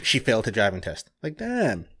She failed her driving test. Like,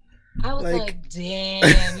 damn. I was like,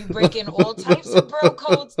 damn, you breaking all types of bro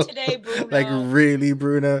codes today, Bruno. Like, really,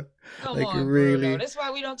 Bruno? Come like, on, really? Bruno. That's why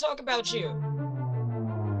we don't talk about you.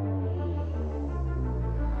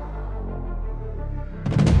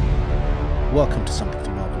 Welcome to Something to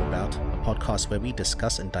Marvel About, a podcast where we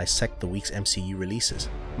discuss and dissect the week's MCU releases.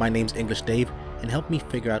 My name's English Dave, and help me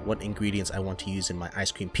figure out what ingredients I want to use in my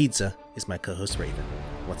ice cream pizza is my co-host Raven.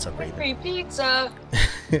 What's up, Raven? Ice cream pizza.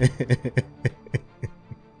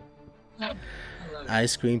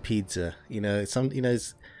 Ice cream pizza.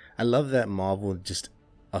 I love that Marvel just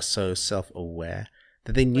are so self-aware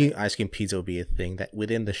that they knew ice cream pizza would be a thing, that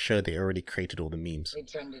within the show they already created all the memes. They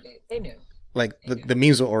trended it. They knew. Like, the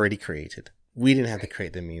memes were already created. We didn't have to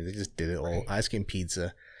create the memes. They just did it all. Ice cream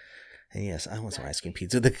pizza. And yes, I want some ice cream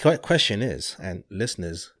pizza. The question is, and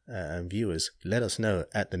listeners and viewers, let us know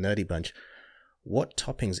at the Nerdy Bunch, what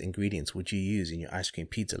toppings, ingredients would you use in your ice cream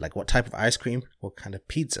pizza? Like, what type of ice cream? What kind of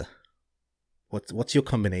pizza? What's your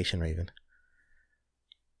combination, Raven?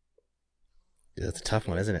 That's a tough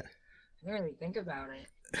one, isn't it? I didn't really think about it.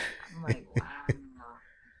 I'm like, wow.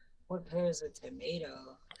 What pairs with tomato?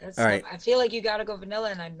 That's all right. I feel like you gotta go vanilla,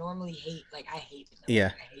 and I normally hate vanilla.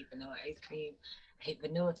 Yeah. I hate vanilla ice cream. I hate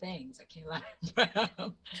vanilla things. I can't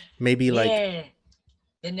lie. Maybe like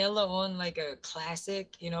vanilla on like a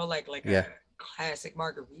classic, like a classic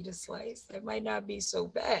margarita slice. That might not be so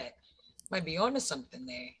bad. Might be onto something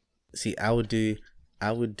there. See, I would do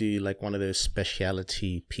like one of those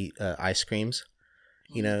specialty ice creams.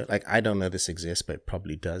 You know, like, I don't know this exists, but it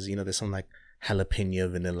probably does. You know, there's some like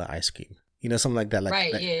jalapeno vanilla ice cream. You know, something like that. Like,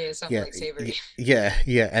 right, yeah, something like savory. Yeah,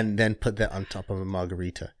 and then put that on top of a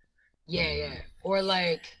margarita. Yeah. Or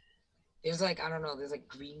like, there's like, I don't know, there's like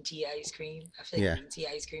green tea ice cream. I feel like green tea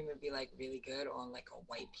ice cream would be like really good on like a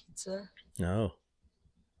white pizza. No,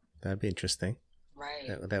 that'd be interesting.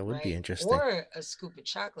 Right. That would be interesting. Or a scoop of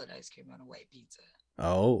chocolate ice cream on a white pizza.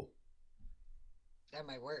 Oh. That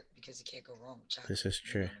might work because you can't go wrong with chocolate. This is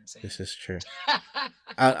true. This is true.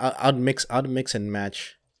 I'd mix and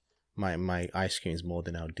match my ice creams more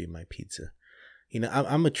than I would do my pizza. You know,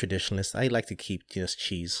 I'm a traditionalist. I like to keep just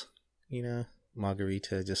cheese. You know,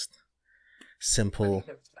 margarita, just simple.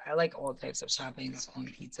 I like all types of toppings on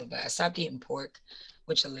pizza, but I stopped eating pork,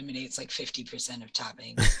 which eliminates like 50% of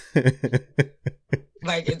toppings.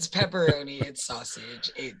 Like, it's pepperoni, it's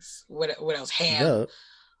sausage, it's what else? Ham. No.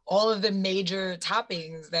 All of the major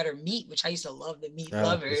toppings that are meat, which I used to love the meat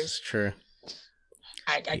lovers. This is true.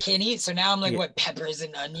 I can't eat, so now I'm like, what, peppers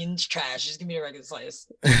and onions? Trash. Just give me a regular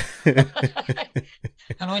slice. I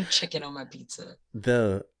don't want chicken on my pizza.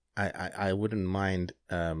 Though I wouldn't mind.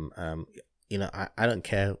 You know, I don't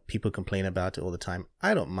care. People complain about it all the time.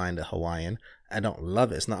 I don't mind a Hawaiian. I don't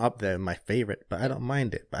love it. It's not up there in my favorite, but I don't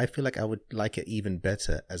mind it. But I feel like I would like it even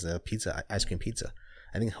better as a pizza, ice cream pizza.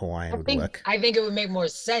 I think Hawaiian would work. I think it would make more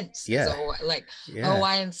sense. Yeah. A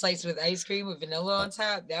Hawaiian slice with ice cream with vanilla on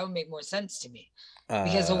top, that would make more sense to me.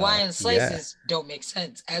 Because Hawaiian slices don't make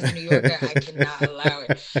sense. As a New Yorker, I cannot allow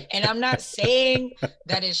it. And I'm not saying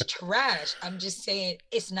that it's trash. I'm just saying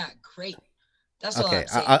it's not great. That's all I'm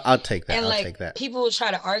saying. I'll take that. And I'll take that. People will try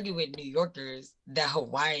to argue with New Yorkers that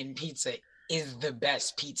Hawaiian pizza is the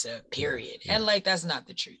best pizza, period. Yeah. And like, that's not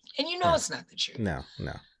the truth. And it's not the truth. No.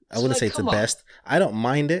 I wouldn't say it's the best. I don't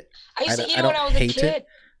mind it. I used to eat it when I was a kid.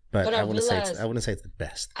 But I wouldn't say it's the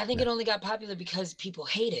best. I think it only got popular because people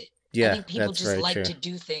hate it. Yeah, I think people just like to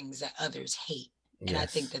do things that others hate. And I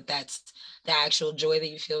think that's the actual joy that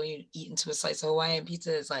you feel when you eat into a slice of Hawaiian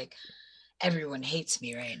pizza is like, everyone hates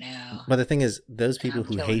me right now. But the thing is, those people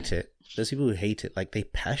who hate it, like, they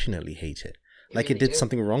passionately hate it. Like, it did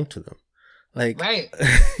something wrong to them. Like, right.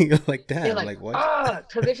 You're like, damn, like what?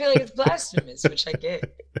 Because they feel like it's blasphemous, which I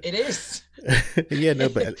get. It is. Yeah, no,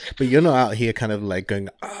 but you're not out here kind of like going,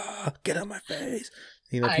 get out of my face.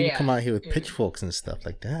 You know, people come out here with pitchforks and stuff.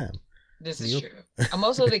 Like, damn. This is true. I'm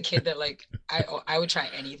also the kid that, like, I would try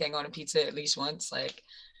anything on a pizza at least once. Like,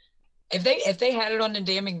 if they had it on the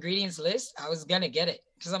damn ingredients list, I was gonna get it.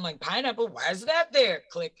 Because I'm like, pineapple, why is that there?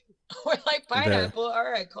 Click. Or like, pineapple, all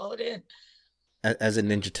right, call it in. As a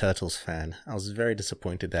Ninja Turtles fan, I was very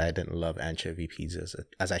disappointed that I didn't love anchovy pizzas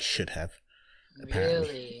as I should have. Apparently.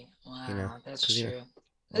 Really? Wow, that's true.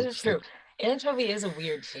 That is true. Anchovy is a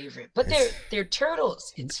weird favorite, but they're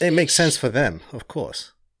turtles. It makes sense for them, of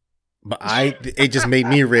course. But it just made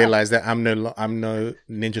me realize that I'm no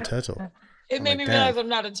Ninja Turtle. It made me realize I'm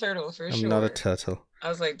not a turtle for sure. I'm not a turtle. I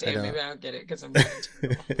was like, damn, maybe I don't get it because I'm not a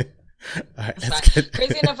turtle. All right,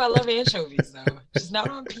 crazy enough, I love anchovies though. Just not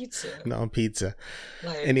on pizza. Not on pizza.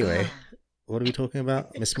 Like, anyway, What are we talking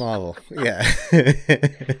about? Miss Marvel. Yeah.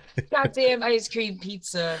 Goddamn ice cream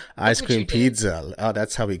pizza. Look Ice what you cream did. pizza. Oh,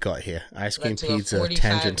 that's how we got here. Ice cream Led to a pizza 45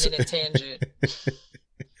 tangent. minute tangent.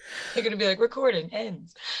 They're gonna be like, recording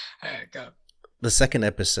ends. All right, go. The second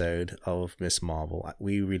episode of Miss Marvel,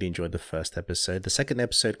 we really enjoyed the first episode. The second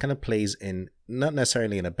episode kind of plays in, not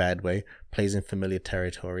necessarily in a bad way, plays in familiar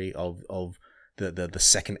territory of the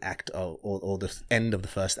second act of, or the end of the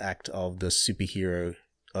first act of the superhero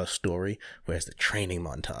story, whereas the training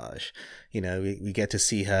montage, we get to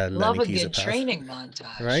see her Love learning a to use good her powers. training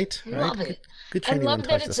montage. Right? Love Right? it. Good I training love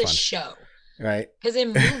that montage it's is a fun. show. Right? Because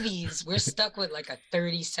in movies, we're stuck with like a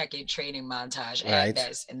 30-second training montage at Right.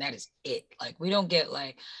 best, and that is it. Like, we don't get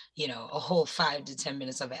like, a whole 5 to 10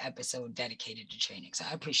 minutes of an episode dedicated to training. So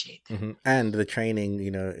I appreciate that. Mm-hmm. And the training,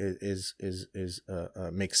 is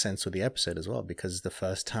makes sense with the episode as well, because it's the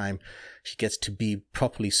first time she gets to be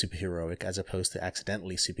properly superheroic as opposed to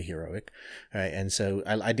accidentally superheroic, right? And so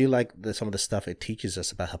I do like some of the stuff it teaches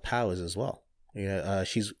us about her powers as well.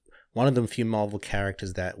 She's one of the few Marvel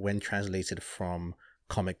characters that, when translated from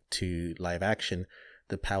comic to live action,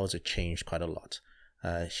 the powers are changed quite a lot.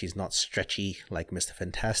 She's not stretchy like Mr.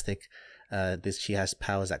 Fantastic. She has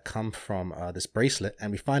powers that come from this bracelet,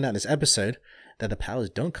 and we find out in this episode that the powers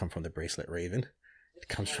don't come from the bracelet, Raven. It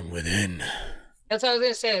comes from within. That's what I was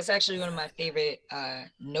going to say. It's actually one of my favorite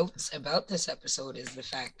notes about this episode is the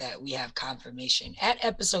fact that we have confirmation at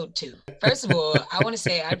episode 2. First of all, I want to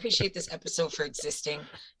say I appreciate this episode for existing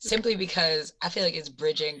simply because I feel like it's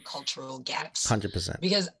bridging cultural gaps. 100%.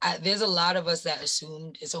 Because there's a lot of us that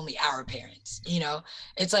assumed it's only our parents,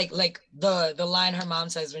 It's like the line her mom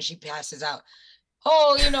says when she passes out.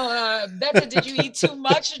 Oh, Becca, did you eat too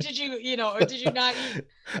much, or did you, or did you not eat?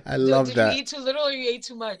 I love that. Did you eat too little, or you ate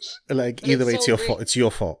too much? Like, either way, it's your fault. It's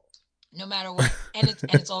your fault. No matter what, and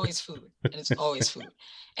it's always food, and it's always food,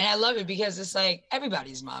 and I love it because it's like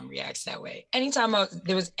everybody's mom reacts that way. Anytime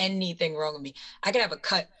there was anything wrong with me, I could have a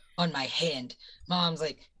cut on my hand. My mom's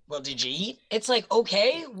like, "Well, did you eat?" It's like,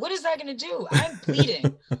 okay, what is that gonna do? I'm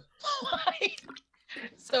bleeding.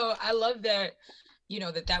 So I love that.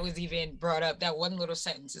 That was even brought up, that one little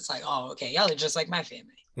sentence. It's like, oh, okay, y'all are just like my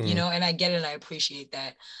family, and I get it and I appreciate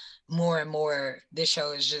that more and more. This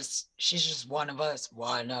show is she's just one of us.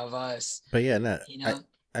 But yeah, no,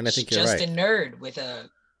 and I think you're just right. a nerd with a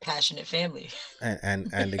passionate family.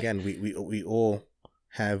 And again, we all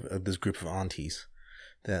have this group of aunties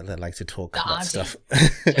that like to talk about stuff.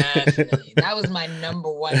 Definitely. That was my number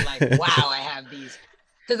one, like, wow, I have these.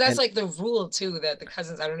 Because that's like the rule too, that the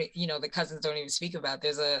cousins, the cousins don't even speak about.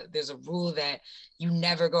 There's a rule that you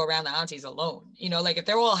never go around the aunties alone. Like if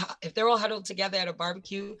they're all huddled together at a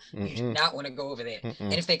barbecue, you do not want to go over there.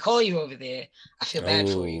 And if they call you over there, I feel bad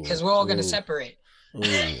for you, because we're all going to separate.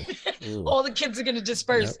 All the kids are going to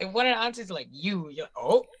disperse. And one of the aunties is like, you're like,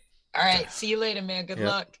 oh, all right, see you later, man. Good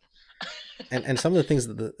luck. And some of the things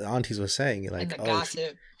that the aunties were saying, like,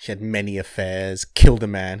 gossip. She had many affairs, killed a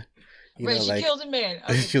man. She killed a man.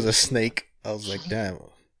 She was a snake. I was like, damn.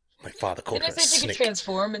 My father called her a snake. She could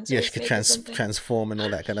transform into she could transform and all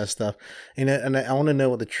that kind of stuff. And I want to know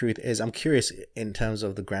what the truth is. I'm curious in terms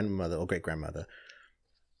of the grandmother or great grandmother,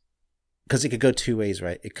 because it could go two ways,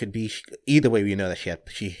 right? It could be either way. We know that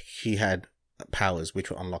she had powers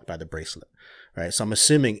which were unlocked by the bracelet, right? So I'm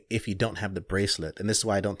assuming if you don't have the bracelet, and this is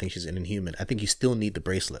why I don't think she's an Inhuman, I think you still need the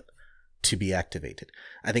bracelet to be activated.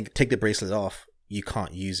 I think take the bracelet off, you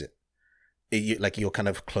can't use it. You're kind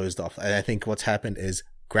of closed off. And I think what's happened is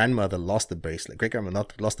grandmother lost the bracelet. Great grandmother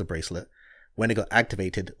lost the bracelet. When it got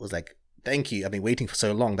activated, it was like, thank you. I've been waiting for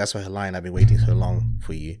so long. That's why her line, I've been waiting so long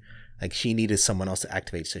for you. Like, she needed someone else to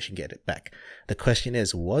activate so she can get it back. The question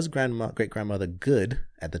is, was great grandmother good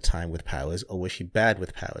at the time with powers, or was she bad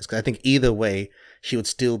with powers? Because I think either way, she would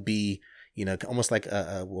still be, almost like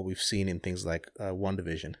what we've seen in things like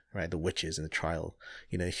WandaVision, right? The witches in the trial.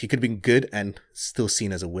 She could have been good and still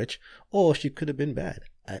seen as a witch, or she could have been bad.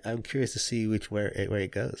 I'm curious to see where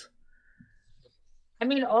it goes. I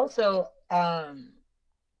mean, also,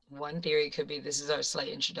 one theory could be this is our slight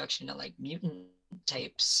introduction to like mutant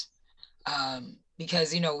types.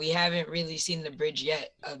 Because we haven't really seen the bridge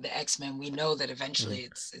yet of the X-Men. We know that eventually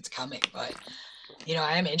it's coming, but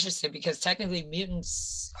I am interested because technically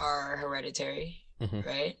mutants are hereditary,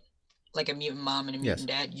 right? Like a mutant mom and a mutant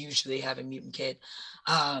dad usually have a mutant kid.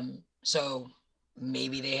 So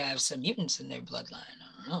maybe they have some mutants in their bloodline.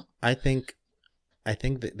 I don't know. I think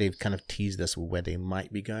that they've kind of teased us where they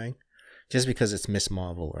might be going, just because it's Miss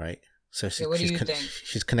Marvel, right? So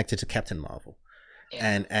she's connected to Captain Marvel.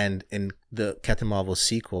 Yeah. And in the Captain Marvel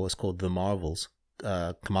sequel, it's called The Marvels.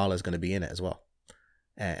 Kamala is going to be in it as well,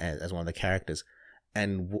 as one of the characters.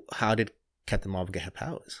 And how did Captain Marvel get her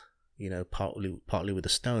powers. Partly with the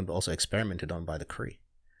stone, but also experimented on by the Kree.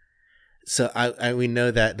 So we know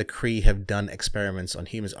that the Kree have done experiments on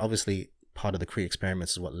humans. Obviously, part of the Kree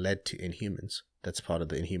experiments is what led to Inhumans. That's part of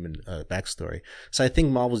the Inhuman backstory. So I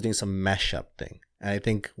think Marvel's doing some mashup thing. And I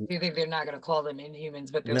think... You think they're not going to call them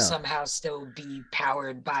Inhumans, but they'll somehow still be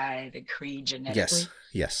powered by the Kree genetically?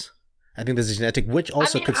 Yes. I think there's a genetic, which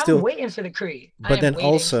also I'm waiting for the Kree. But then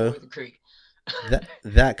also, the Kree.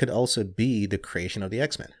 that could also be the creation of the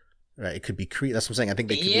X-Men. Right, it could be Kree. That's what I'm saying. I think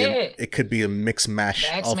it could be a mix mash.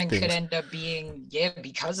 The X-Men could end up being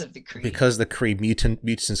because of the Kree. Because the Kree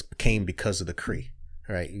mutants came because of the Kree,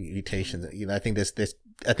 right? Mutations. I think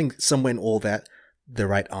I think somewhere in all that, the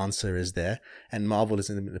right answer is there, and Marvel is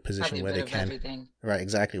in the position where they can. Everything. Right,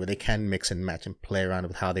 exactly, where they can mix and match and play around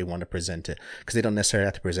with how they want to present it, because they don't necessarily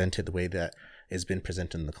have to present it the way that it's been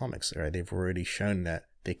presented in the comics. Right, they've already shown that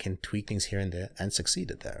they can tweak things here and there and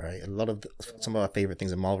succeed at that, right? Some of our favorite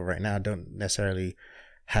things in Marvel right now don't necessarily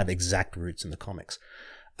have exact roots in the comics.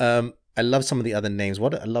 I love some of the other names.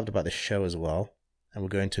 What I loved about the show as well, and we'll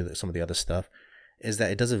go into some of the other stuff, is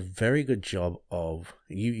that it does a very good job of,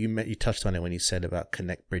 you touched on it when you said about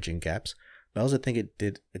bridging gaps, but I also think it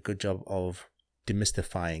did a good job of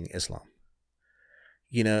demystifying Islam.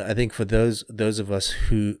 I think for those of us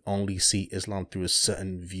who only see Islam through a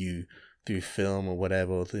certain view, through film or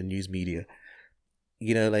whatever, or through the news media,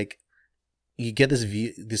 like, you get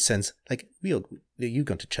this sense, like, you've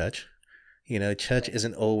gone to church, church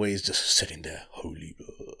isn't always just sitting there holy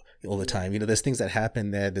all the time. There's things that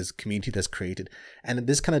happen there, there's community that's created, and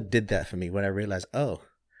this kind of did that for me when I realized, the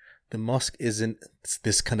mosque isn't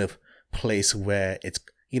this kind of place where it's,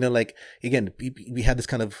 like, again, we had this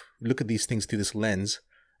kind of look at these things through this lens,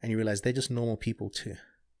 and you realize they're just normal people too.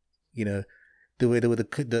 The way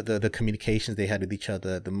the communications they had with each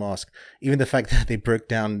other, the mosque, even the fact that they broke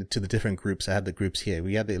down to the different groups. I had the groups here.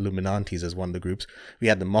 We had the Illuminantes as one of the groups. We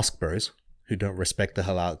had the mosque bros who don't respect the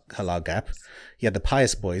halal gap. You had the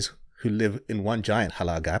pious boys who live in one giant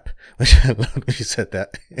halal gap, which I love when you said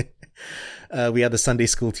that. We had the Sunday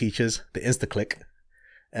school teachers, the Insta clique,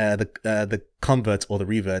 the converts or the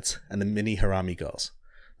reverts, and the mini harami girls.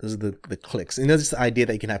 Those are the cliques. This the idea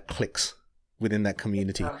that you can have cliques within that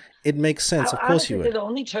community. It makes sense. Of course you would. The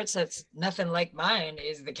only church that's nothing like mine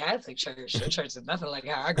is the Catholic Church. The church is nothing like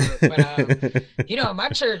how I grew up. But my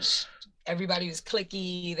church, everybody was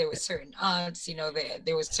cliquey. There were certain aunts,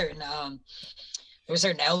 there was certain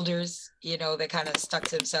elders, that kind of stuck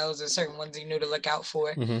to themselves, or certain ones you knew to look out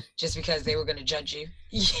for, just because they were going to judge you,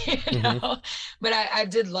 But I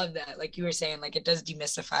did love that. Like you were saying, like, it does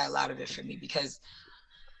demystify a lot of it for me, because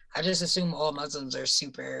I just assume all Muslims are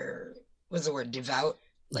super, what's the word, devout?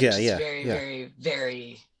 Like, very, very,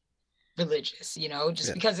 very religious,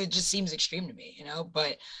 because it just seems extreme to me,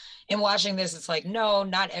 but in watching this, it's like, no,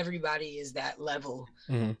 not everybody is that level,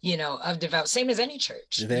 of devout. Same as any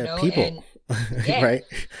church, They're people. And, right?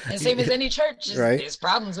 And same as any church, right? There's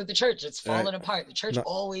problems with the church. It's falling apart. The church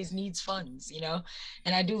always needs funds,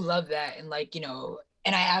 and I do love that. And like,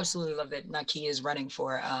 and I absolutely love that Naki is running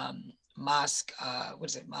for mosque. What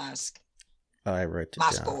is it? Mosque. Oh, I wrote it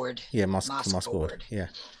Mosque down. board. Yeah, mosque board. Yeah.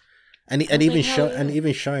 And even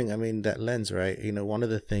showing, I mean, that lens, right? One of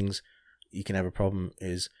the things you can have a problem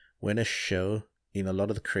is when a show, a lot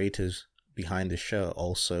of the creators behind the show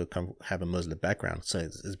also have a Muslim background. So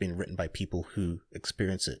it's been written by people who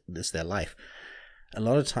experience it. It's their life. A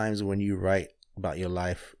lot of times when you write about your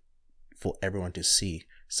life for everyone to see,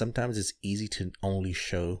 sometimes it's easy to only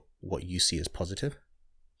show what you see as positive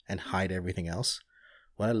and hide everything else.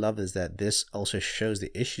 What I love is that this also shows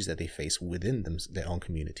the issues that they face within their own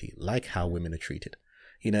community, like how women are treated.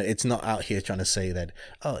 It's not out here trying to say that,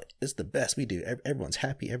 it's the best we do. Everyone's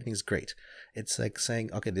happy. Everything's great. It's like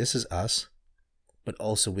saying, okay, this is us, but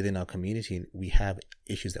also within our community, we have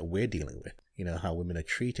issues that we're dealing with. How women are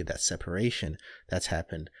treated, that separation that's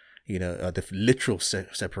happened, the literal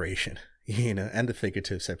separation, and the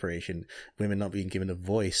figurative separation, women not being given a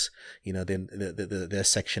voice, then their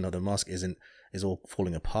section of the mosque is all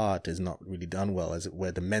falling apart, is not really done well,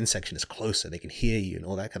 where the men's section is closer, they can hear you and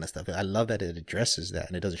all that kind of stuff. I love that it addresses that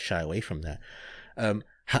and it doesn't shy away from that.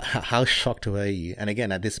 How shocked were you? And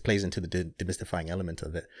again, this plays into the demystifying element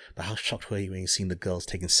of it, but how shocked were you when you seen the girls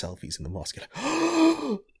taking selfies in the mosque? You're like,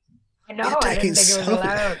 oh, I know, I didn't think it was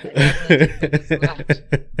allowed.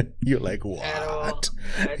 You're like, what?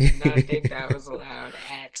 I did not think that was allowed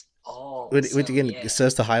at all. Which again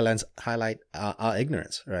serves to highlight our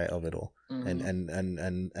ignorance, right, of it all.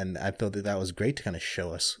 And I thought that was great to kind of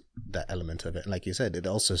show us that element of it. And like you said, it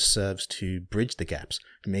also serves to bridge the gaps,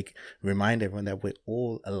 to remind everyone that we're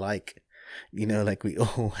all alike. You know, like we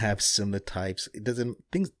all have similar types. It doesn't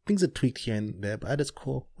things are tweaked here and there, but at its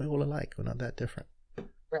core, we're all alike. We're not that different.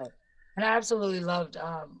 Right. And I absolutely loved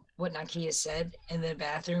what Nakia said in the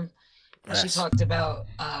bathroom. And she Yes. talked about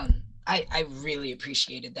I really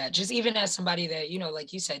appreciated that. Just even as somebody that, you know,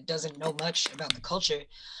 like you said, doesn't know much about the culture.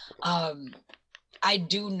 Um, I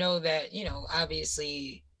do know that, you know,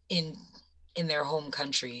 obviously in their home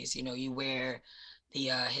countries, you know, you wear the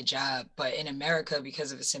hijab, but in America,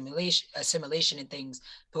 because of assimilation and things,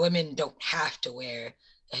 the women don't have to wear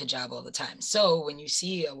a hijab all the time. So when you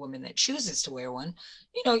see a woman that chooses to wear one,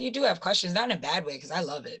 you know, you do have questions, not in a bad way, because I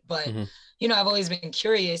love it, but Mm-hmm. you know, I've always been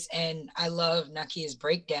curious, and I love Nakia's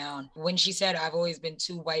breakdown when she said, "I've always been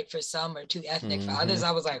too white for some or too ethnic for Mm-hmm. others."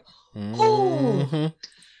 I was like, "Ooh, Mm-hmm.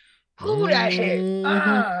 who that hit?"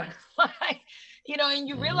 Mm-hmm. Like, you know, and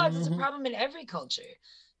you realize it's a Mm-hmm. problem in every culture.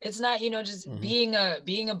 It's not, you know, just being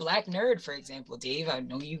a black nerd, for example, Dave. I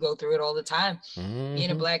know you go through it all the time. Being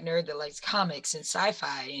a Mm-hmm. black nerd that likes comics and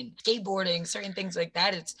sci-fi and skateboarding, certain things like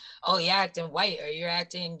that. It's, oh, you're acting white, or you're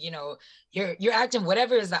acting, you know, you're acting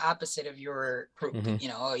whatever is the opposite of your group. Mm-hmm. You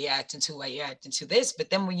know, oh, you're acting too white, you're acting too this. But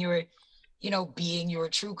then when you're, you know, being your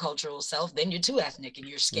true cultural self, then you're too ethnic and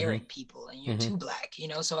you're Mm-hmm. scaring people and you're Mm-hmm. too black, you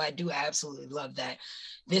know. So I do absolutely love that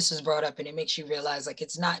this was brought up, and it makes you realize like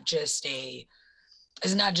it's not just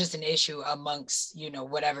an issue amongst, you know,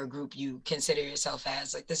 whatever group you consider yourself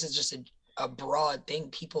as. Like, this is just a broad thing.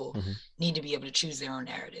 People Mm-hmm. need to be able to choose their own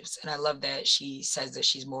narratives. And I love that she says that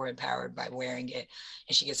she's more empowered by wearing it,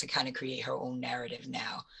 and she gets to kind of create her own narrative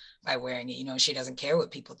now by wearing it. You know, she doesn't care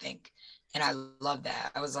what people think. And I love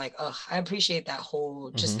that. I was like, oh, I appreciate that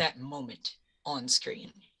whole, just Mm-hmm. that moment on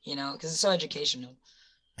screen, you know, because it's so educational.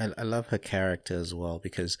 I love her character as well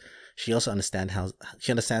because she understands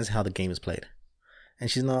how the game is played. And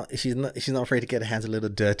she's not afraid to get her hands a little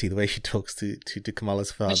dirty the way she talks to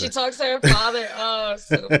Kamala's When she father. talks to her father, oh,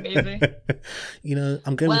 so amazing. You know,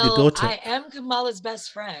 I'm going with your Well, daughter, I am Kamala's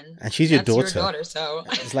best friend. and she's your That's your daughter. daughter, so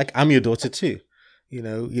It's like I'm your daughter too.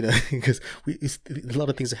 Because a lot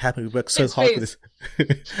of things that happen. We work so his hard for face.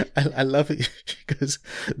 this. I love it because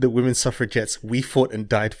the women suffragettes, we fought and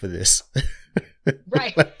died for this.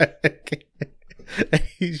 Right. And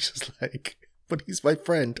he's just like, but he's my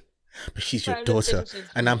friend. But she's your Trying to daughter, finish his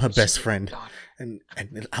and I'm food, her but she's best your friend, daughter.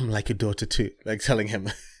 and I'm like your daughter too. Like telling him,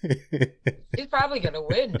 He's probably gonna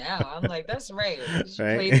win now. I'm like, that's right. She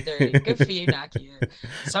played right, it dirty. Good for you, Nakia. right,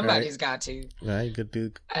 Somebody's got to. right.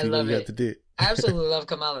 Good, I do what love you have to it. do. I absolutely love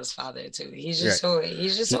Kamala's father too. Right. He's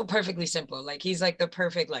just so perfectly simple. Like, he's like the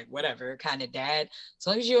perfect, like, whatever kind of dad. As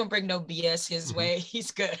long as you don't bring no BS his Mhm. way,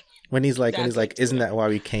 he's good. When he's Dad's like, like, do isn't that whatever. why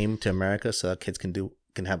we came to America so our kids do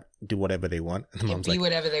whatever they want? And the Can mom's be like,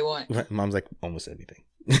 whatever they want. almost anything.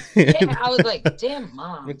 Yeah, I was like, damn, But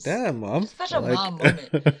moms. damn, mom, Such a like, mom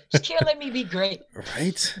moment. Just can't let me be great.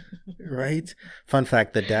 right, right. Fun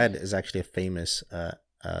fact: the dad is actually a famous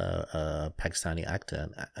Pakistani actor,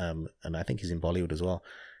 and I think he's in Bollywood as well.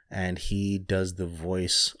 And he does the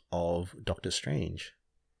voice of Doctor Strange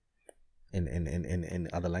in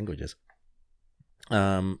other languages.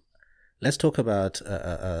 Let's talk about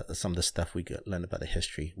some of the stuff learned about the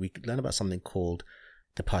history. We learned about something called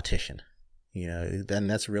the partition. You know, then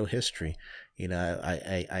that's real history. You know,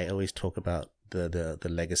 I always talk about the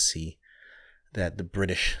legacy that the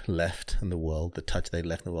British left in the world, the touch they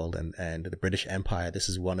left in the world, and the British Empire. This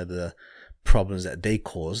is one of the problems that they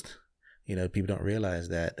caused. You know, people don't realize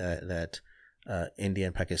that India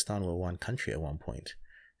and Pakistan were one country at one point,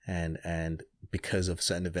 and because of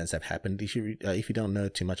certain events that have happened, if you don't know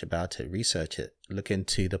too much about it, research it. Look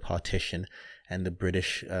into the partition and the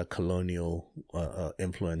British colonial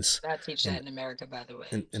influence. I teach that in America, by the way,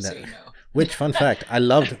 In just that, so you know. which fun fact I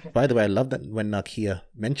loved. By the way, I love that when Nakia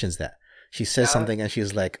mentions that she says Yeah. something and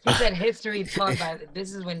she's like, He said history taught by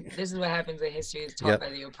this is what happens when history is taught Yep. by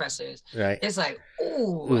the oppressors. Right. It's like,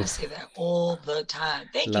 ooh, I say that all the time.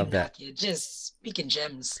 Thank Love you, that. Nakia. Just speaking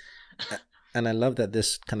gems. And I love that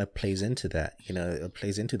this kind of plays into that. You know, it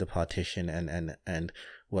plays into the partition and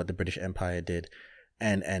what the British Empire did,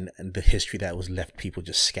 and the history that was left people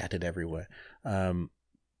just scattered everywhere.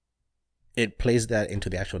 It plays that into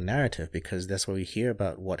the actual narrative because that's where we hear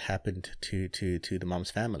about what happened to the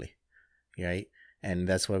mom's family, right? And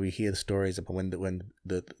that's why we hear the stories about when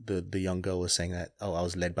the young girl was saying that, oh, I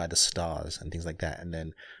was led by the stars and things like that. And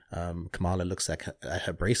then Kamala looks like at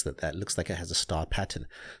her bracelet that looks like it has a star pattern.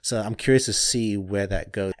 So I'm curious to see where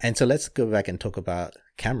that goes. And so let's go back and talk about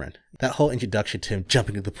Cameron. That whole introduction to him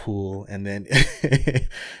jumping into the pool, and then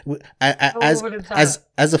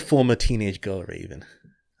as a former teenage girl, Raven,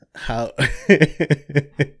 how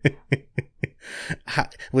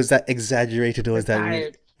was that exaggerated or was that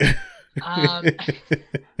Retired. Um,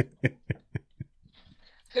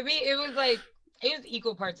 for me, it was like it was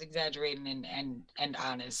equal parts exaggerating and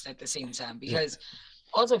honest at the same time Yeah. because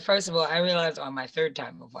also first of all, I realized on my third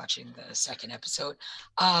time of watching the second episode,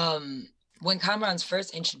 um, when Kamran's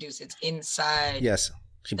first introduced, it's inside Yes,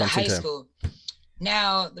 she the bumps high into him. school.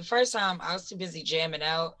 Now, the first time I was too busy jamming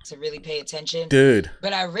out to really pay attention, Dude,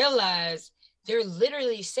 but I realized they're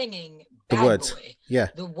literally singing the Bad words. Boy. Yeah.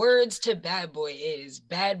 The words to Bad Boy is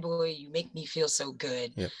Bad Boy, you make me feel so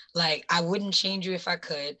good. Yep. Like, I wouldn't change you if I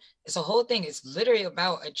could. It's a whole thing. It's literally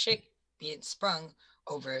about a chick being sprung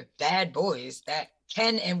over bad boys that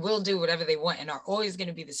can and will do whatever they want and are always going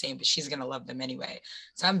to be the same, but she's going to love them anyway.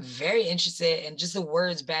 So I'm very interested in just the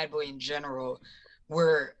words Bad Boy in general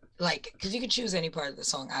were like, because you could choose any part of the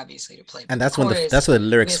song obviously to play, And that's when that's where the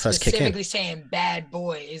lyrics first kick in. Specifically saying bad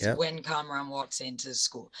boy is when Kamran walks into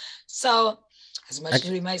school. So as much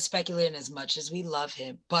as we might speculate and as much as we love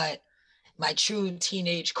him, but my true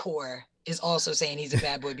teenage core is also saying he's a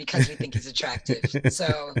bad boy because we think he's attractive.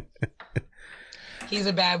 So he's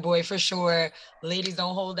a bad boy for sure. Ladies,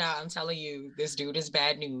 don't hold out. I'm telling you, this dude is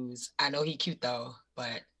bad news. I know he cute though,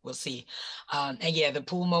 but we'll see. And yeah, the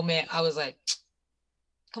pool moment, I was like,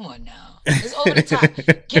 come on now. It's over the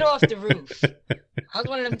top. Get off the roof. I was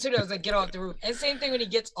one of them too that was like, get off the roof. And same thing when he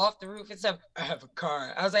gets off the roof, it's like, I have a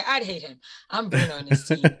car. I was like, I'd hate him. I'm Bruno on this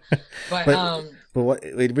team. But what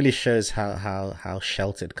it really shows how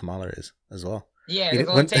sheltered Kamala is as well. Yeah, it's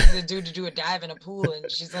going to take the dude to do a dive in a pool,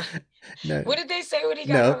 and she's like, no, what did they say when he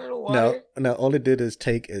got out of the water? No, all it did is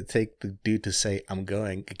take the dude to say, I'm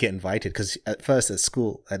going, get invited. Because at first at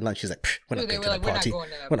school, at lunch, she's like, we're not going to that party.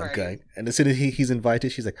 We're not going. And as soon as he's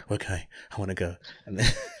invited, she's like, okay, I want to go. And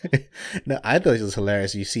then, no, I thought it was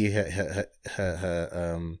hilarious. You see her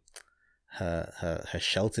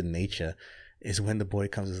sheltered nature is when the boy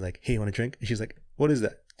comes and is like, hey, you want a drink? And she's like, what is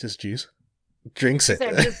that? Just juice. Drinks it.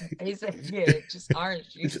 He said, yeah, just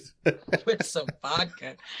orange juice with some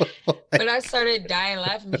vodka. But I started dying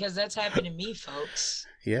laughing because that's happened to me, folks.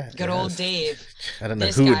 Yeah. Good old Dave. I don't know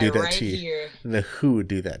who would do that to you. I don't know who would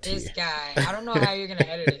do that to you. This guy. I don't know how you're going to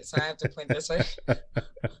edit it, so I have to point this way.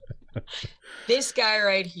 This guy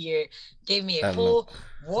right here gave me a full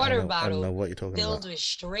water bottle filled with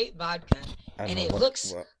straight vodka. And it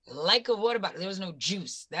looks like a water bottle. There was no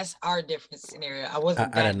juice. That's our different scenario. I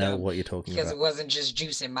wasn't. I don't know what you're talking because about. It wasn't just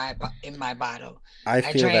juice in my bottle. I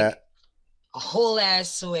drank that a whole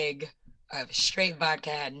ass swig of straight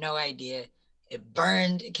vodka. I had no idea. It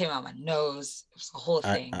burned. It came out my nose. It was a whole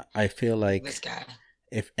thing. I feel like this guy.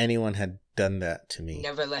 If anyone had done that to me,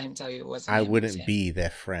 never let him tell you it wasn't. I wouldn't be their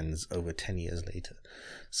friends over 10 years later.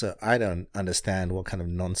 So I don't understand what kind of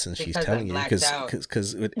nonsense she's telling you.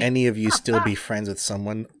 Because would any of you still be friends with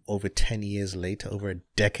someone over 10 years later, over a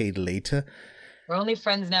decade later? We're only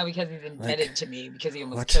friends now because he's indebted to me because he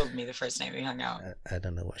almost killed me the first night we hung out. I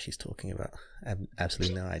don't know what she's talking about. I have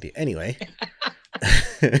absolutely no idea. Anyway.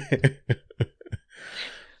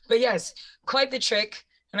 But yes, quite the trick.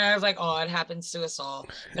 And I was like, oh, it happens to us all.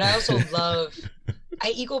 But I also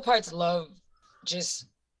I equal parts love just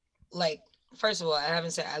like, first of all,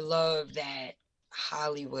 I love that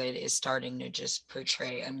Hollywood is starting to just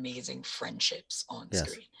portray amazing friendships on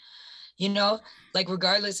screen. You know, like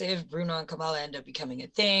regardless if Bruno and Kamala end up becoming a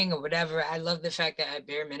thing or whatever, I love the fact that at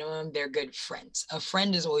bare minimum, they're good friends. A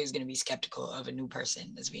friend is always going to be skeptical of a new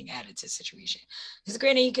person that's being added to the situation. Because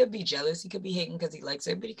granted, he could be jealous, he could be hating because he likes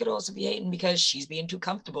her, but he could also be hating because she's being too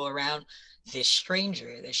comfortable around this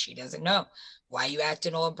stranger that she doesn't know. Why you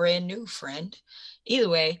acting all brand new, friend? Either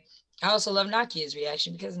way, I also love Nakia's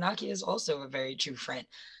reaction because Nakia is also a very true friend.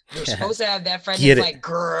 You're supposed to have that friend that's like,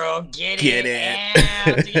 girl, get it.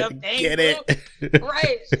 Yeah, do your thing, get it.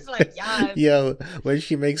 Right. She's like, yeah. Yo, when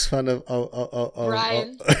she makes fun of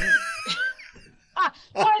Brian.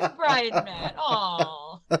 Why is Brian mad?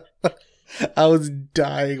 Oh. I was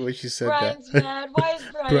dying when she said Brian's that. Mad. Why is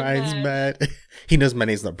Brian's mad? He knows my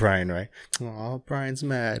name's not Brian, right? Oh, Brian's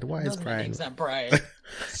mad. Why is Brian? My name's not Brian.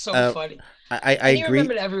 So funny. I agree.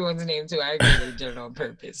 Remembered everyone's name too. I agree they did it on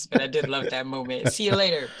purpose, but I did love that moment. See you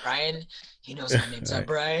later, Brian. He knows my name's not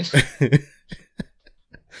Brian.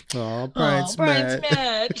 Oh, Brian's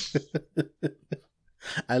mad.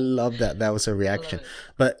 I love that. That was her reaction.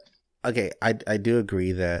 But okay, I do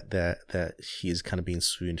agree that she is kind of being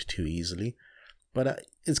swooned too easily. But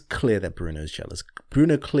it's clear that Bruno's jealous.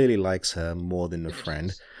 Bruno clearly likes her more than a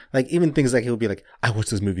friend. Like even things like he'll be like, "I watch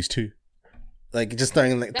those movies too." Like just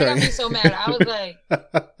throwing like. That got me so mad. I was like,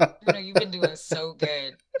 Bruno, you've been doing so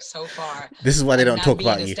good so far. This is why they don't talk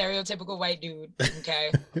about you. Stereotypical white dude.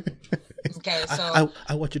 Okay. Okay. So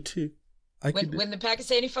I watch it too. I when could when the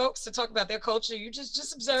Pakistani folks to talk about their culture, you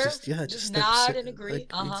just observe, just nod and agree.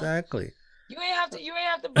 like exactly. You ain't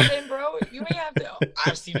have to butt in, bro. You ain't have to.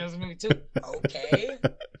 I've seen those movies too. Okay.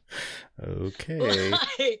 Okay.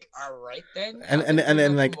 Like, all right then. And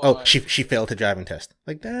then like, come oh, on. she failed her driving test.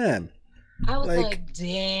 Like, damn. I was like,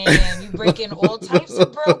 damn, you breaking all types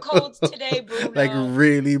of bro codes today, Bruno. Like,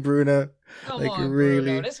 really, Bruno? Come like, on, really?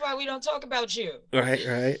 Bruno. That's why we don't talk about you.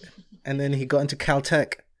 Right. And then he got into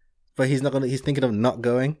Caltech, but he's thinking of not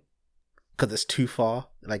going because it's too far.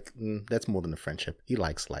 Like, that's more than a friendship. He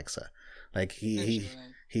likes her. Like, he's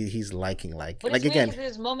liking but like it's again. Weird,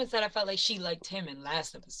 there's moments that I felt like she liked him in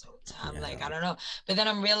last episodes. I'm like, I don't know, but then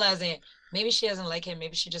I'm realizing maybe she doesn't like him.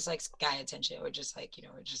 Maybe she just likes guy attention, or just like,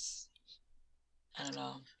 or just, I don't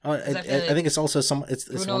know. Oh, I think it's also it's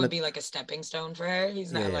Bruno would be like a stepping stone for her.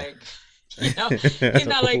 He's not like, he's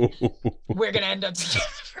not like we're gonna end up together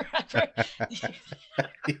forever.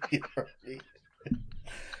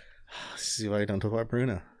 See why you don't talk about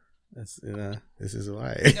Bruno. This is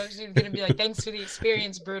why. She's gonna be like, thanks for the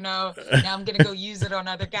experience, Bruno. Now I'm gonna go use it on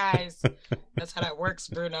other guys. That's how that works,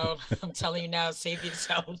 Bruno. I'm telling you now, save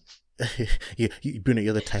yourself. Bruno,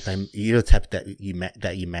 you're the type that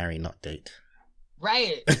you marry, not date.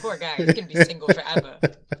 Right, poor guy. He's gonna be single forever.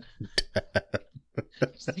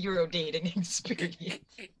 0 dating experience.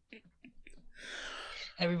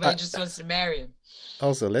 Everybody just wants to marry him.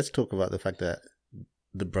 Also, let's talk about the fact that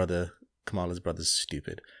Kamala's brother's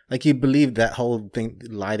stupid. Like, you believe that whole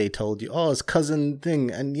lie they told you. Oh, it's cousin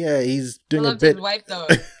thing, and yeah, he's doing a bit. His wife though,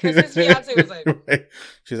 because his fiance was like, right.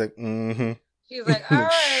 She's like, mm-hmm. She's like, all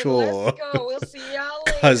right, sure. Let's go. We'll see y'all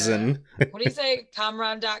later. Cousin. What do you say?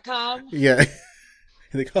 Kamran.com? Yeah.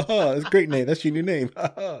 He's like, haha, that's a great name. That's your new name.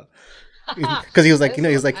 Because he was like,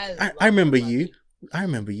 he's like, I remember you. I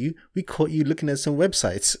remember you. We caught you looking at some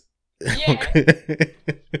websites. Yeah.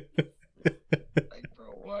 Like, bro,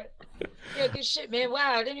 what? Yeah, good shit, man.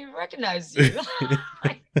 Wow, I didn't even recognize you.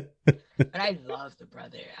 But I love the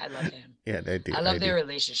brother. I love him. Yeah, they do. I love their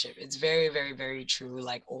relationship. It's very, very, very true,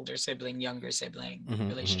 like older sibling, younger sibling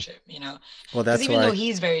relationship, Well, that's even though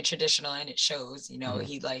he's very traditional and it shows,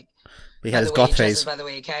 he like, he had his goth phase. By the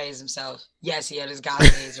way, he carries himself. Yes, he had his goth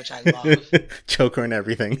phase, which I love. Choker and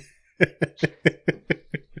everything.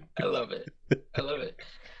 I love it.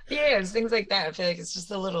 Yeah, it's things like that. I feel like it's just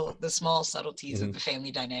the small subtleties of the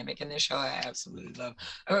family dynamic in this show I absolutely love.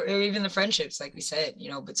 Or even the friendships, like we said,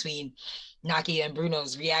 between Nakia and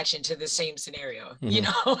Bruno's reaction to the same scenario,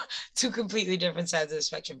 two completely different sides of the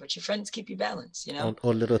spectrum, but your friends keep you balanced,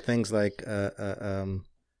 Or little things like,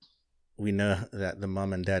 we know that the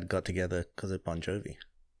mom and dad got together because of Bon Jovi.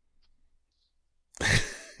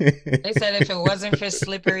 They said if it wasn't for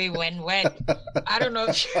Slippery When Wet, I don't know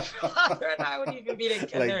if your father and I would even be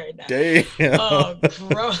together right now. Damn. Oh,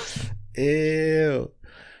 gross. Ew.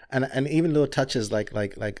 And even little touches like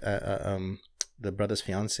the brother's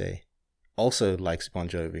fiance also likes Bon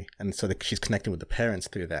Jovi, and so she's connecting with the parents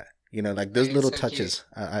through that. Like those little touches.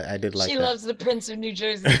 I did like. She that. loves the Prince of New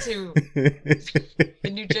Jersey too. The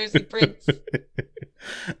New Jersey Prince.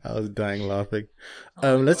 I was dying laughing.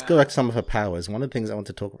 Let's go back to some of her powers. One of the things I want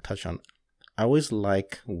to touch on. I always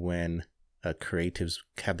like when creatives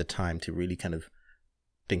have the time to really kind of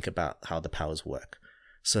think about how the powers work.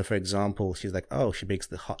 So, for example, she's like, "Oh, she makes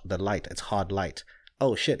the light. It's hard light.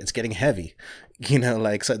 Oh shit, it's getting heavy."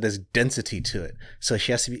 So there's density to it. So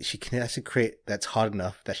she has to create that's hard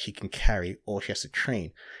enough that she can carry, or she has to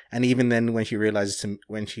train. And even then, when she realizes,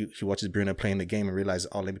 when she watches Bruno playing the game and realizes,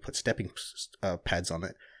 oh, let me put stepping pads on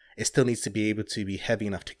it, it still needs to be able to be heavy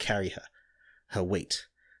enough to carry her weight,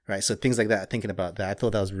 right? So things like that. Thinking about that, I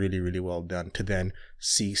thought that was really, really well done. To then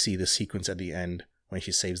see the sequence at the end when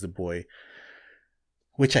she saves the boy,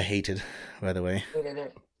 which I hated, by the way.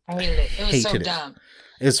 I hated it. It was so dumb.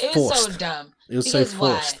 It was forced. So dumb. It was so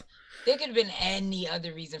forced. Why? There could have been any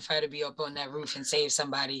other reason for her to be up on that roof and save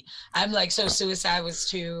somebody. I'm like, so suicide was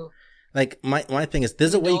too. Like, my thing is,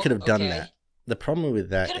 there's a way you could have done that. The problem with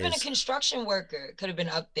that could have been a construction worker. Could have been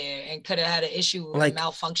up there and could have had an issue or a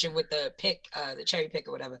malfunction with the pick, the cherry pick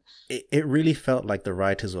or whatever. It really felt like the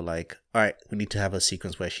writers were like, all right, we need to have a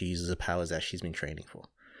sequence where she uses the powers that she's been training for.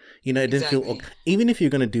 It didn't feel. Even if you're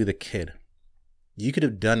gonna do the kid, you could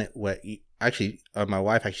have done it where my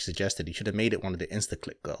wife actually suggested you should have made it one of the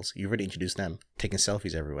InstaClick girls. You already introduced them taking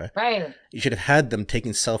selfies everywhere. Right. You should have had them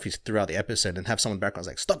taking selfies throughout the episode and have someone in the background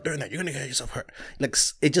like, stop doing that. You're going to get yourself hurt. Like,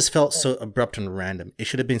 it just felt so abrupt and random. It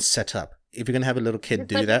should have been set up. If you're going to have a little kid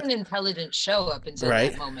do that. It's an intelligent show up until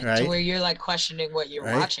that moment to where you're like questioning what you're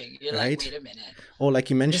watching. You're like, wait a minute. Or like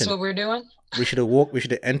you mentioned. This is what we're doing? We should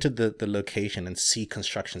have entered the location and see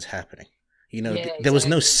constructions happening. Yeah, There was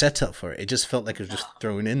no exactly. setup for it. It just felt like it was No. just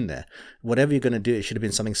thrown in there. Whatever you're gonna do, it should have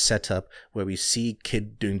been something set up where we see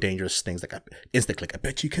kid doing dangerous things, like instant click. I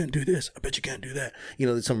bet you can't do this. I bet you can't do that.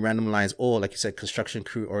 Some random lines, or like you said, construction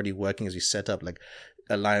crew already working as you set up, like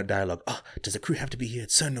a line of dialogue. Oh, does the crew have to be here?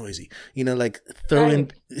 It's so noisy. Like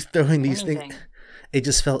throwing these things. Anything. It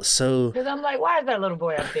just felt so Because I'm like, why is that little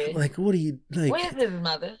boy up there? like, what are you like? Where's his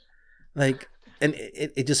mother? Like, and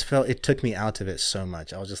it just felt, it took me out of it so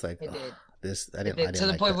much. I was just like, It oh, did. I didn't To the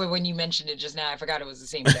like point that. where when you mentioned it just now, I forgot it was the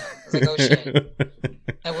same show. I was like, oh shit,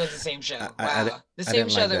 that was the same show. Wow. The I same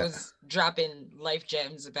didn't show like that that. was dropping life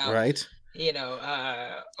gems about, Right?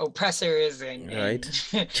 oppressors and Right.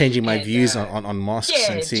 Changing my and, views on mosques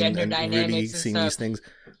yeah, and seeing gender and really dynamics and seeing stuff. these things.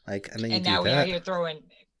 Like, and then you And do now we out that. here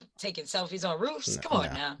taking selfies on roofs. No, Come on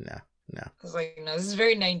no, now. no. I was like, no, this is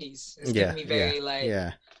very 90s. It's Yeah, giving me very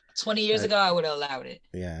yeah. 20 years ago, I would have allowed it.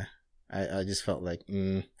 Yeah. I just felt like,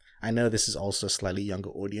 I know this is also a slightly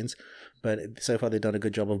younger audience, but so far they've done a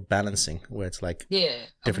good job of balancing where it's like Yeah.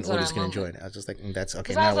 different audience can enjoy it. I was just like, that's okay.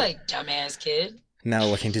 Because I was like, dumbass kid. Now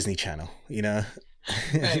we're watching Disney Channel, Right.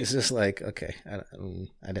 It's just like, okay. I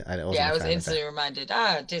was instantly reminded,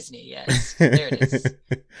 Disney, yes. There it is.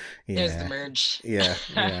 Yeah. There's the merge. Yeah.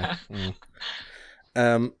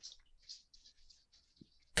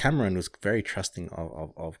 Cameron was very trusting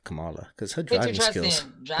of Kamala because her driving skills.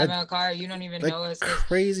 Driving a car, you don't even know it's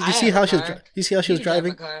crazy. You see how she was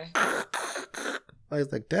driving? I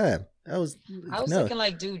was like, damn, that was. I was thinking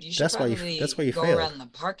like, dude, you should that's probably why you go failed. around the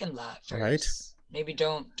parking lot first. Right? Maybe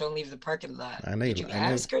don't leave the parking lot. I know. Did you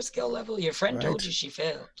ask her skill level? Your friend told you she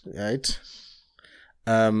failed. Right.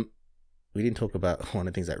 We didn't talk about one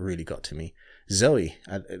of the things that really got to me. Zoe,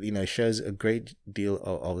 shows a great deal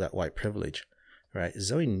of that white privilege, right?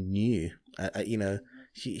 Zoe knew,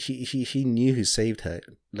 she knew who saved her,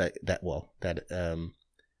 like that. Well, that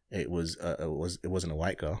it wasn't a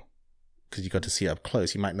white girl, because you got to see her up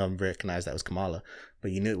close. You might not recognize that was Kamala,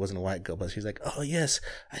 but you knew it wasn't a white girl. But she's like, oh yes,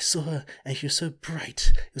 I saw her, and she was so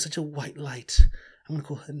bright. It was such a white light. I'm gonna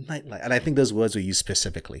call her Nightlight. And I think those words were used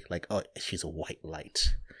specifically, like, oh, she's a white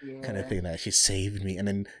light, kind of thing, that she saved me. And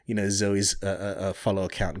then, Zoe's follow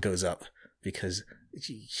account goes up because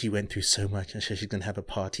she went through so much, and she's gonna have a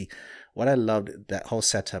party. What I loved, that whole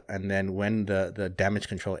setup, and then when the damage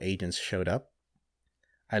control agents showed up,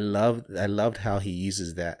 I loved how he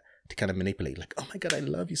uses that to kind of manipulate, like, oh my god, I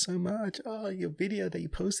love you so much. Oh, your video that you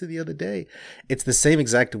posted the other day. It's the same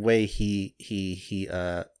exact way he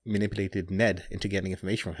manipulated Ned into getting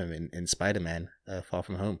information from him in Spider-Man Far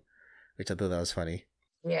From Home, which I thought that was funny.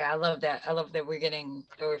 Yeah, I love that. I love that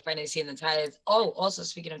we're finally seeing the tie-ins. Oh, also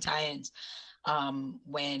speaking of tie-ins,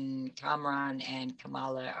 when Kamran and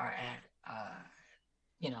Kamala are at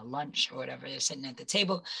lunch or whatever, they're sitting at the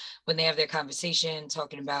table, when they have their conversation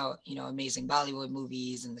talking about, amazing Bollywood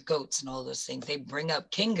movies and the goats and all those things, they bring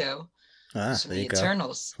up Kingo from the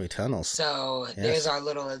Eternals. Eternals. So there's our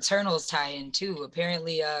little Eternals tie-in too.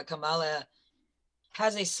 Apparently, Kamala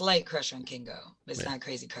has a slight crush on Kingo. It's not a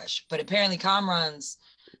crazy crush, but apparently Kamran's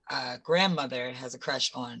grandmother has a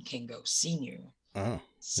crush on Kingo Senior. Oh,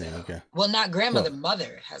 so, there you go. Well, not grandmother,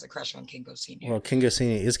 mother has a crush on Kingo Senior. Well, Kingo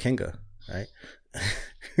Senior is Kingo, right?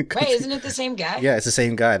 Right, isn't it the same guy? Yeah, it's the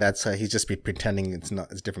same guy. That's he's just been pretending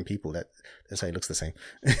it's different people. That's how he looks the same.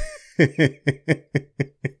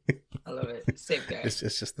 I love it. Same guy. It's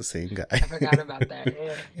just the same guy. I forgot about that.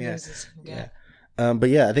 Yeah, It's the same guy. But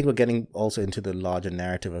yeah, I think we're getting also into the larger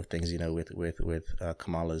narrative of things. With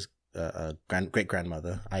Kamala's great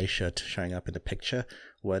grandmother Aisha showing up in the picture.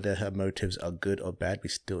 Whether her motives are good or bad, we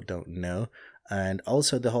still don't know. And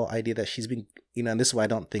also the whole idea that she's been, and this is why I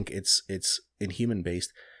don't think it's inhuman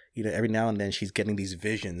based. Every now and then she's getting these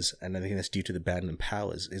visions, and I think that's due to the abandoned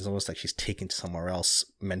powers. It's almost like she's taken to somewhere else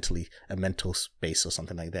mentally, a mental space or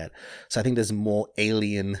something like that. So I think there's more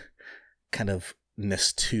alien kind of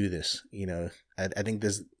ness to this.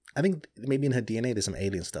 I think maybe in her DNA there's some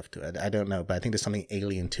alien stuff to it. I don't know, but I think there's something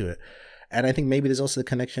alien to it. And I think maybe there's also the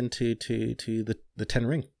connection to the Ten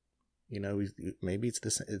Ring. Maybe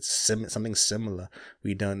it's something similar.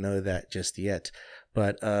 We don't know that just yet.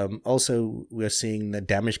 But also we're seeing the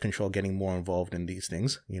damage control getting more involved in these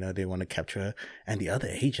things. They want to capture her. And the other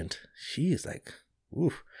agent, she is like,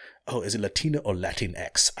 oof. Oh, is it Latina or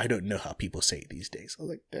Latinx? I don't know how people say it these days. I was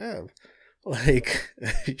like, damn. Like,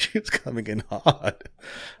 she was coming in hard.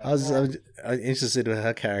 I was interested in where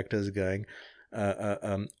her character is going.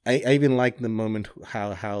 I even like the moment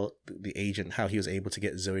how the agent, how he was able to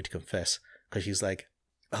get Zoe to confess, because she's like,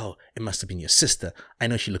 oh, it must have been your sister. I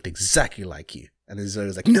know she looked exactly like you. And then Zoe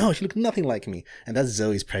was like, no, she looked nothing like me. And that's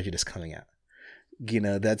Zoe's prejudice coming out.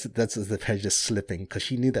 that's the prejudice slipping, because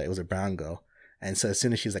she knew that it was a brown girl, and so as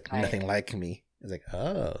soon as she's like nothing like me, it's like,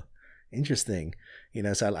 oh, interesting.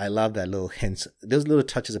 So I love that little hints, those little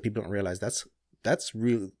touches that people don't realize. That's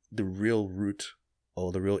the real root,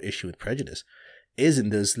 or the real issue with prejudice, is in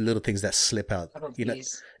those little things that slip out.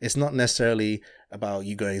 It's not necessarily about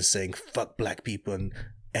you going saying fuck black people and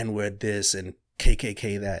N-word this and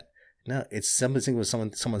KKK that. No, it's something with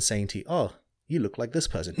someone saying to you, oh, you look like this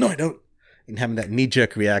person. No, I don't. And having that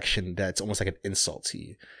knee-jerk reaction that's almost like an insult to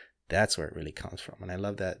you. That's where it really comes from. And I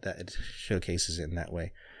love that it showcases it in that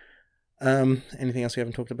way. Anything else we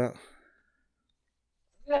haven't talked about?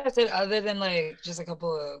 That's it. Other than like just a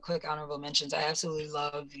couple of quick honorable mentions, I absolutely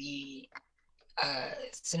love the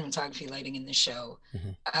cinematography lighting in the show.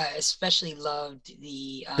 I especially loved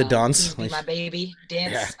the dance, Please Be My Baby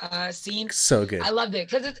dance scene. So good. I loved it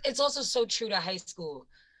because it's also so true to high school.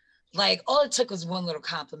 Like, all it took was one little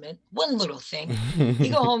compliment, one little thing. You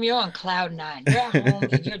go home, you're on cloud 9. You're at home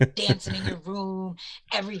and you're dancing in your room.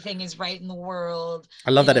 Everything is right in the world.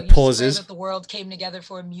 I love that it pauses. That the world came together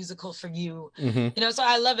for a musical for you. So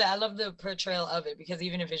I love it. I love the portrayal of it, because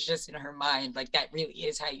even if it's just in her mind, like, that really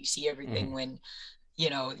is how you see everything when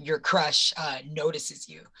your crush notices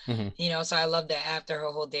you. So I love that after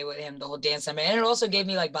her whole day with him, the whole dance number. And it also gave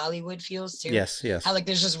me like Bollywood feels too. Yes. How like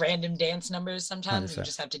there's just random dance numbers sometimes. 100%. You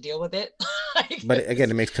just have to deal with it. But again,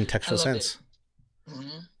 it makes contextual sense.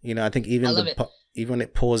 I think even when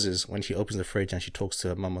it pauses, when she opens the fridge and she talks to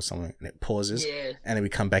her mom or someone, and it pauses, and then we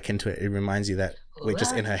come back into it, it reminds you that we're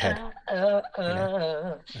just in her head.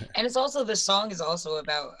 And it's also, the song is also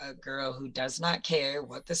about a girl who does not care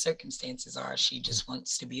what the circumstances are. She just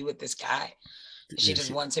wants to be with this guy. She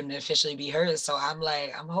just wants him to officially be hers. So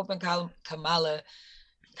I'm hoping Kamala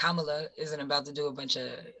isn't about to do a bunch of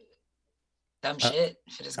dumb shit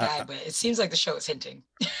for this guy, but it seems like the show is hinting.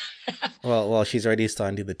 well, she's already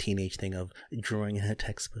starting to do the teenage thing of drawing in her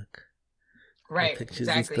textbook. Right,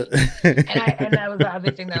 exactly. and that was the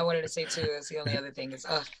other thing that I wanted to say too. That's the only other thing is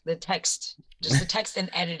the text, just the text and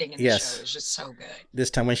editing in the show is just so good. This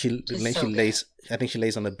time when she lays, I think she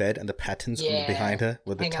lays on the bed and the patterns behind her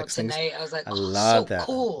with the text things. I was like, I love that.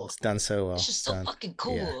 Cool. It's done so well. It's just so fucking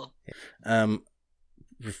cool. Yeah.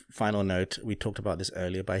 Final note: we talked about this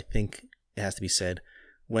earlier, but I think it has to be said.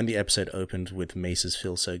 When the episode opened with Mace's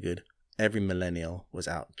 "Feel So Good," every millennial was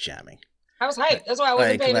out jamming. I was hyped. That's why I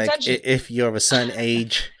wasn't paying attention. If you're of a certain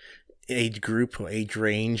age group or age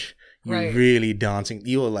range, you're really dancing.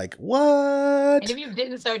 You were like, what? And if you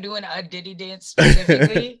didn't start doing a Diddy dance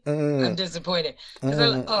specifically, I'm disappointed. Because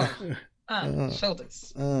I'm like,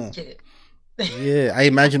 shoulders. Get it. Yeah, I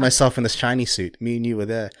imagine myself in this shiny suit. Me and you were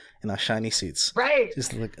there in our shiny suits. Right.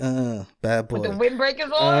 Just like, bad boy. With the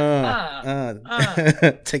windbreakers on?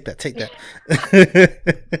 Take that.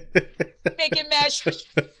 Making mash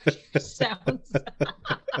sounds.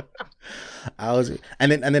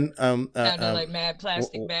 And then like mad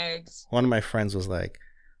plastic bags. One of my friends was like,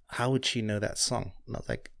 how would she know that song? And I was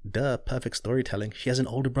like, duh, perfect storytelling. She has an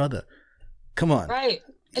older brother. Come on. Right.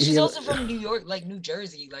 And she's also from New York, like New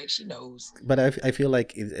Jersey, like she knows. But I feel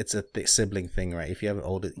like it's a sibling thing, right? If you have an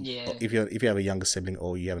older, if you have a younger sibling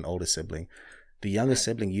or you have an older sibling, the younger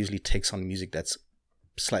sibling usually takes on music that's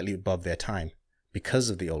slightly above their time because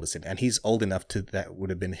of the older sibling, and he's old enough to that would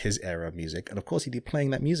have been his era of music, and of course he'd be playing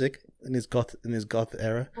that music in his goth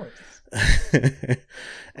era.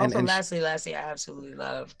 And lastly, I absolutely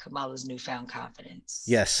love Kamala's newfound confidence.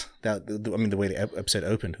 Yes, the way the episode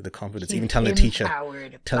opened with the confidence, even telling the teacher,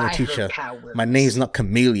 my name's not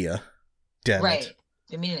Camellia, damn it.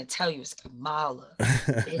 The meaning to tell you is Kamala,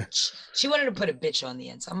 bitch. She wanted to put a bitch on the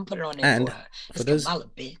end, so I'm gonna put it on there for her. It's Kamala,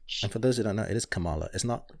 bitch. And for those who don't know, it is Kamala. It's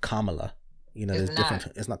not Kamala. There's different.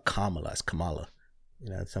 It's not Kamala. It's Kamala.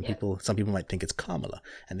 Some people might think it's Kamala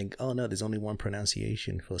and think, oh no, there's only one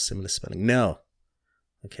pronunciation for a similar spelling. No.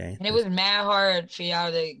 Okay. And it was mad hard for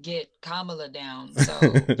y'all to get Kamala down. So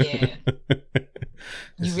yeah.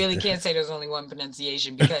 You really can't say there's only one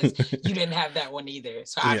pronunciation because you didn't have that one either.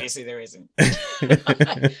 So obviously there isn't.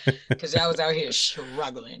 Because I was out here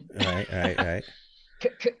struggling. Right.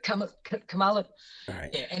 Kamala. All right.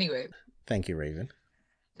 Yeah, anyway. Thank you, Raven.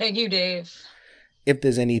 Thank you, Dave. If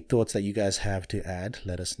there's any thoughts that you guys have to add,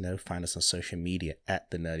 let us know. Find us on social media at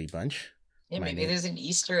The Nerdy Bunch. Yeah, maybe there's an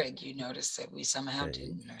Easter egg you noticed that we somehow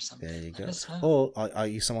didn't or something. There you go. Or are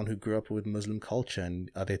you someone who grew up with Muslim culture, and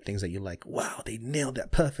are there things that you're like, wow, they nailed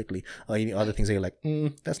that perfectly? Or any other things that you're like,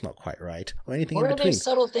 that's not quite right? Or anything in between? Or are there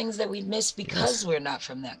subtle things that we miss because we're not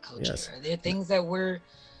from that culture? Yes. Are there things that we're,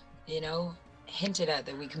 hinted at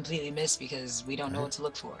that we completely miss because we don't know what to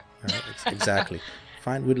look for? Right. Exactly.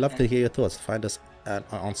 Fine. We'd love to hear your thoughts. Find us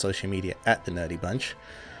on social media at The Nerdy Bunch.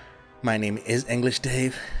 My name is English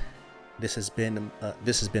Dave. This has been a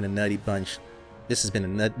Nerdy Bunch. This has been a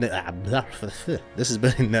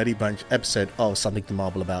Nerdy Bunch episode of Something to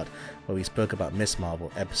Marvel About, where we spoke about Miss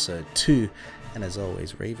Marvel episode 2. And as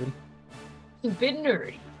always, Raven, you've been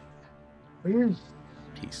nerdy.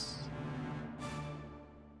 Peace.